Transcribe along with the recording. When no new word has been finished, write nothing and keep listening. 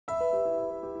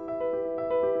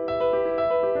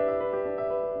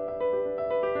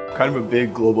Kind of a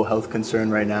big global health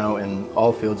concern right now in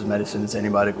all fields of medicine is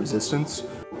antibiotic resistance.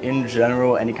 In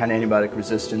general, any kind of antibiotic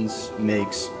resistance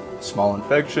makes small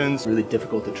infections really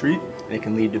difficult to treat, and it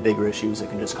can lead to bigger issues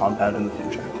that can just compound in the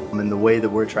future. And the way that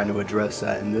we're trying to address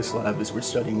that in this lab is we're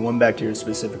studying one bacteria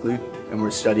specifically, and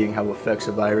we're studying how effects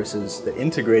of viruses that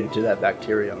integrate into that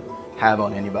bacterium have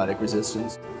on antibiotic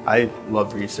resistance. I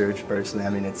love research personally. I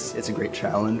mean, it's a great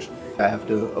challenge. I have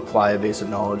to apply a base of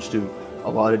knowledge to a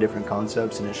lot of different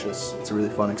concepts, and it's a really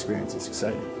fun experience. It's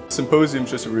exciting. Symposium is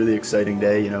just a really exciting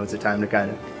day. You know, it's a time to kind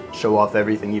of show off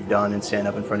everything you've done and stand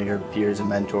up in front of your peers and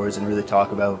mentors and really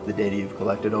talk about the data you've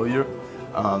collected all year.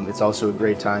 It's also a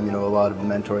great time. You know, a lot of the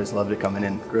mentors love to come in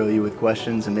and grill you with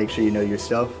questions and make sure you know your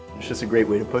stuff. It's just a great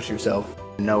way to push yourself.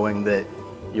 Knowing that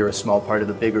you're a small part of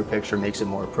the bigger picture makes it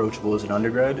more approachable as an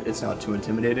undergrad. It's not too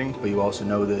intimidating, but you also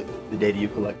know that the data you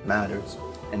collect matters,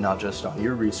 and not just on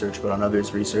your research, but on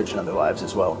others' research and other lives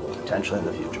as well, potentially in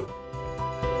the future.